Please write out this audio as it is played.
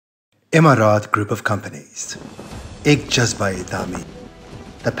IMARAT Group of Companies. एक जज्बा तामीर,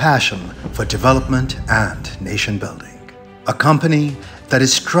 the passion for development and nation building. A company that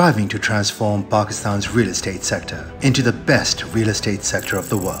is striving to transform Pakistan's real estate sector into the best real estate sector of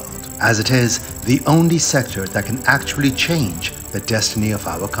the world, as it is the only sector that can actually change the destiny of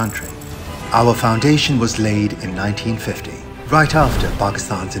our country. Our foundation was laid in 1950, right after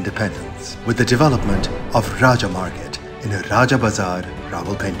Pakistan's independence, with the development of Raja Market in Raja Bazar,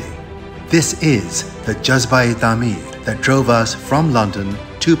 Rawalpindi. This is the Jazba-e-Tameer that drove us from London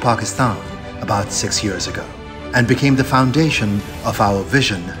to Pakistan about 6 years ago and became the foundation of our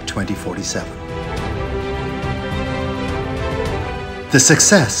Vision 2047. The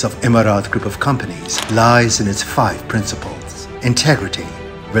success of IMARAT Group of Companies lies in its 5 principles: integrity,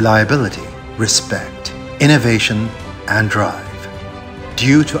 reliability, respect, innovation, and drive.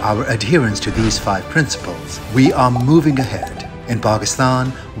 Due to our adherence to these 5 principles, we are moving ahead. In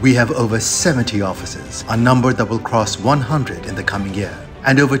Pakistan, we have over 70 offices, a number that will cross 100 in the coming year,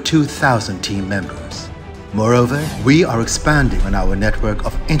 and over 2,000 team members. Moreover, we are expanding on our network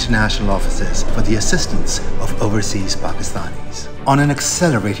of international offices for the assistance of overseas Pakistanis. On an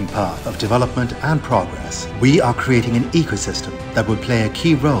accelerating path of development and progress, we are creating an ecosystem that will play a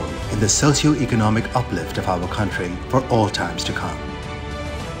key role in the socio-economic uplift of our country for all times to come.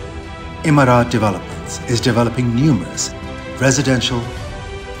 IMARAT Developments is developing numerous residential,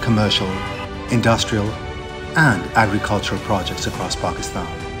 commercial, industrial, and agricultural projects across Pakistan.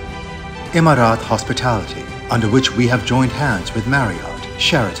 IMARAT Hospitality, under which we have joined hands with Marriott,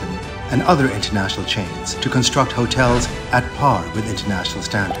 Sheraton, and other international chains to construct hotels at par with international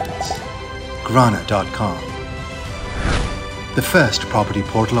standards. Grana.com, the first property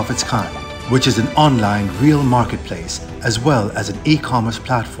portal of its kind, which is an online real marketplace as well as an e-commerce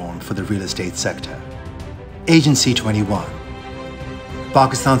platform for the real estate sector. Agency 21,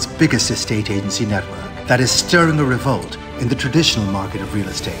 Pakistan's biggest estate agency network that is stirring a revolt in the traditional market of real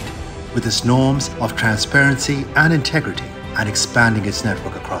estate with its norms of transparency and integrity and expanding its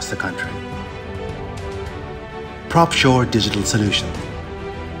network across the country. PropShore Digital Solution,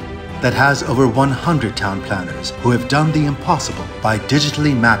 that has over 100 town planners who have done the impossible by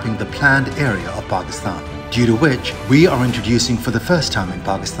digitally mapping the planned area of Pakistan, due to which we are introducing for the first time in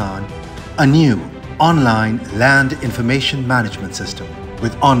Pakistan a new online land information management system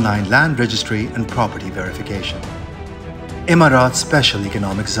with online land registry and property verification. IMARAT Special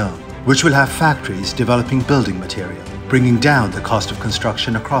Economic Zone, which will have factories developing building material, bringing down the cost of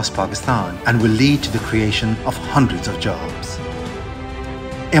construction across Pakistan and will lead to the creation of hundreds of jobs.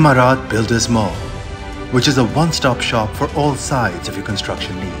 IMARAT Builders Mall, which is a one-stop shop for all sides of your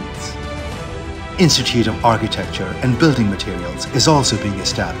construction needs. Institute of Architecture and Building Materials is also being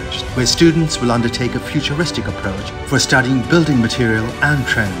established, where students will undertake a futuristic approach for studying building material and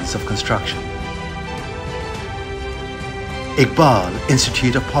trends of construction. Iqbal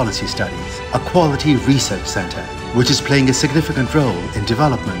Institute of Policy Studies, a quality research center, which is playing a significant role in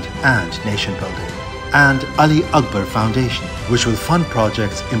development and nation building. And Ali Akbar Foundation, which will fund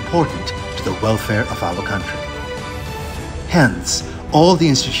projects important to the welfare of our country. Hence, all the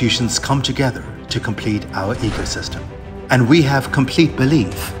institutions come together to complete our ecosystem. And we have complete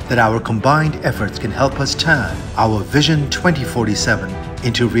belief that our combined efforts can help us turn our Vision 2047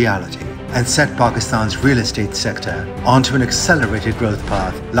 into reality and set Pakistan's real estate sector onto an accelerated growth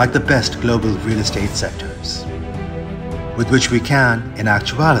path like the best global real estate sectors, with which we can, in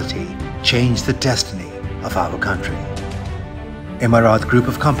actuality, change the destiny of our country. IMARAT Group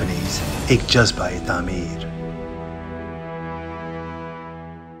of Companies, एक जज्बा-e-तामीर.